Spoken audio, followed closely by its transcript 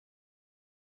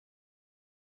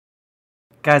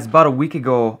Guys, about a week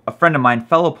ago, a friend of mine,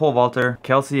 fellow pole vaulter,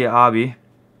 Kelsie Ahbe,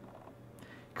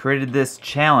 created this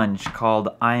challenge called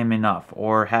I Am Enough,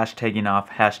 or hashtag enough,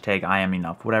 hashtag I Am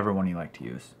Enough, whatever one you like to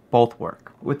use. Both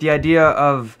work. With the idea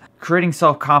of creating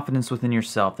self-confidence within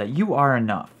yourself, that you are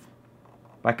enough.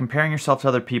 By comparing yourself to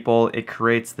other people, it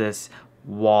creates this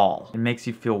wall. It makes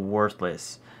you feel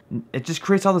worthless. It just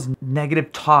creates all this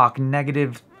negative talk,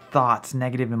 negative thoughts,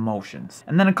 negative emotions.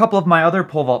 And then a couple of my other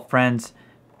pole vault friends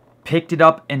picked it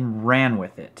up and ran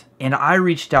with it. And I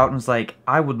reached out and was like,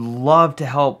 I would love to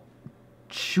help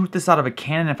shoot this out of a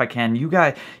cannon if I can. You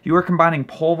are combining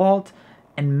pole vault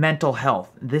and mental health.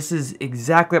 This is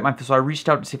exactly what so I reached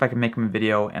out to see if I could make him a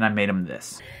video, and I made him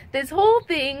this. This whole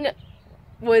thing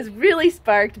was really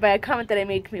sparked by a comment that I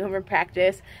made coming home from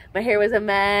practice. My hair was a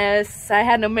mess, I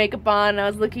had no makeup on, I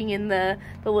was looking in the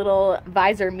little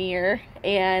visor mirror,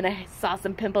 and I saw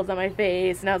some pimples on my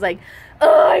face, and I was like,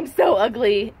 oh, I'm so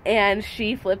ugly. And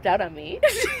she flipped out on me.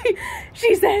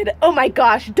 She said, oh my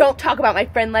gosh, don't talk about my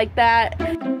friend like that.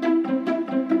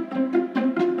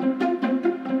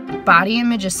 Body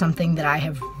image is something that I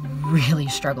have really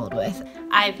struggled with.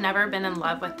 I've never been in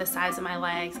love with the size of my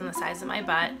legs and the size of my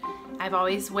butt. I've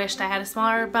always wished I had a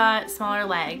smaller butt, smaller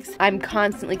legs. I'm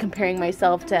constantly comparing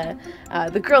myself to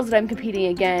the girls that I'm competing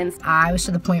against. I was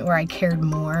to the point where I cared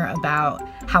more about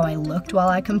how I looked while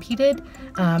I competed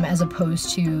as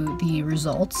opposed to the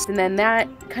results. And then that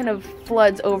kind of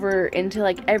floods over into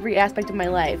like every aspect of my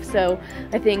life. So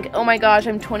I think, oh my gosh,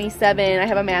 I'm 27, I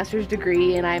have a master's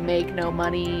degree, and I make no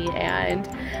money, and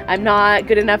I'm not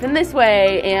good enough in this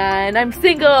way, and I'm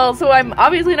single, so I'm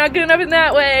obviously not good enough in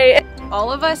that way. All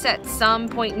of us at some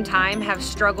point in time have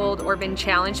struggled or been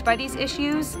challenged by these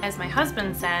issues. As my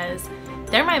husband says,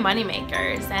 they're my money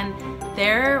makers, and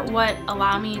they're what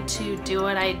allow me to do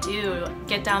what I do,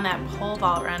 get down that pole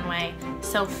vault runway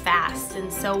so fast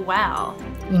and so well.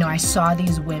 You know, I saw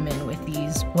these women with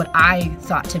these, what I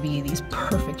thought to be these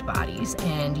perfect bodies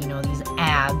and, you know, these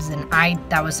abs, and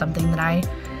that was something that I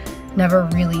never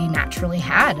really naturally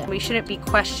had. We shouldn't be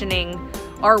questioning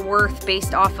our worth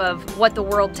based off of what the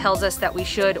world tells us that we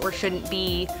should or shouldn't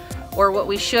be, or what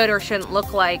we should or shouldn't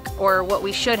look like, or what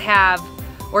we should have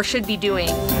or should be doing.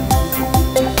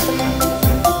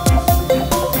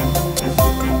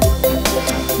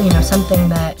 You know, something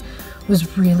that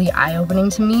was really eye-opening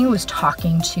to me was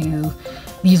talking to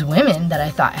these women that I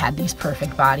thought had these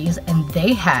perfect bodies, and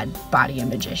they had body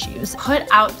image issues. Put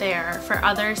out there for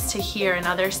others to hear and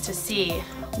others to see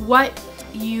what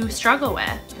you struggle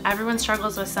with. Everyone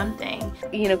struggles with something.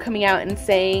 You know, coming out and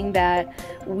saying that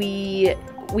we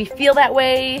feel that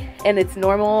way and it's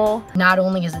normal. Not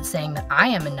only is it saying that I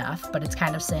am enough, but it's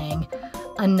kind of saying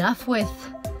enough with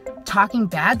talking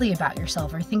badly about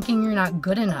yourself or thinking you're not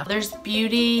good enough. There's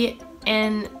beauty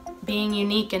in being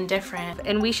unique and different.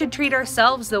 And we should treat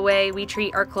ourselves the way we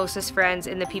treat our closest friends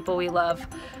and the people we love,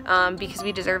 because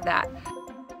we deserve that.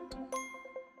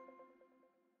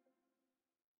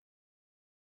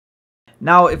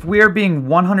 Now, if we are being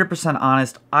 100%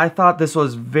 honest, I thought this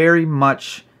was very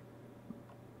much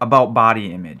about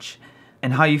body image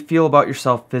and how you feel about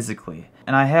yourself physically.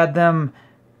 And I had them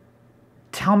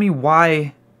tell me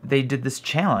why they did this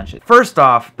challenge. First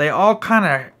off, they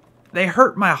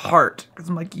hurt my heart, because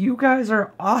I'm like, you guys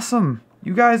are awesome.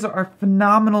 You guys are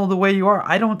phenomenal the way you are.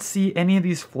 I don't see any of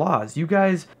these flaws. You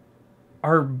guys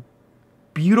are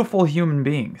beautiful human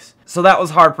beings. So that was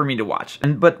hard for me to watch.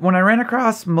 But when I ran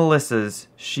across Melissa's,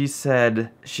 she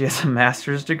said she has a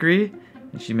master's degree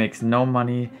and she makes no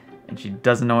money and she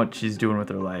doesn't know what she's doing with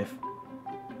her life.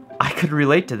 I could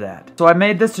relate to that. So I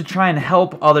made this to try and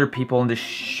help other people and to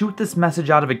shoot this message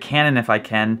out of a cannon if I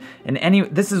can. And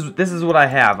this is what I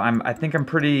have. I think I'm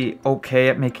pretty okay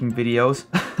at making videos.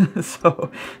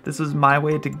 So this was my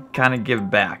way to kind of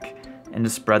give back and to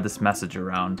spread this message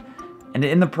around. And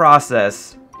in the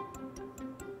process,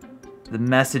 the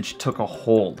message took a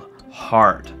hold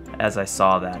hard as I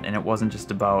saw that. And it wasn't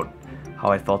just about how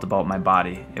I felt about my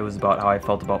body. It was about how I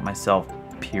felt about myself,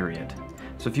 period.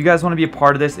 So if you guys want to be a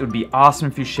part of this, it would be awesome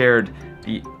if you shared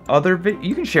the other video.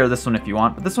 You can share this one if you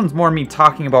want, but this one's more me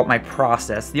talking about my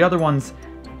process. The other one's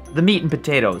the meat and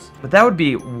potatoes. But that would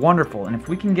be wonderful. And if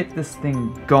we can get this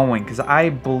thing going, because I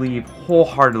believe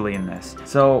wholeheartedly in this.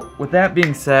 So with that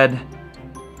being said,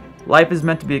 life is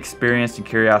meant to be experienced and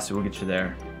curiosity will get you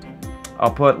there.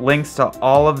 I'll put links to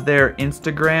all of their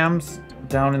Instagrams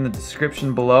down in the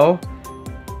description below.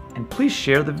 And please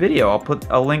share the video. I'll put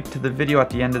a link to the video at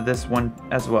the end of this one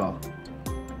as well.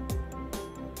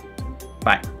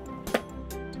 Bye.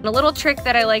 A little trick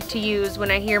that I like to use when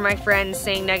I hear my friends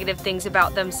saying negative things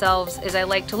about themselves is I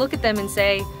like to look at them and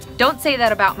say, don't say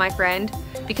that about my friend,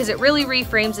 because it really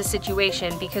reframes the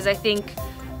situation, because I think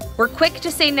we're quick to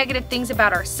say negative things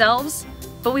about ourselves,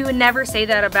 but we would never say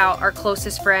that about our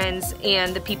closest friends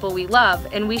and the people we love.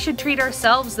 And we should treat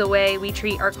ourselves the way we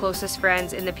treat our closest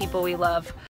friends and the people we love.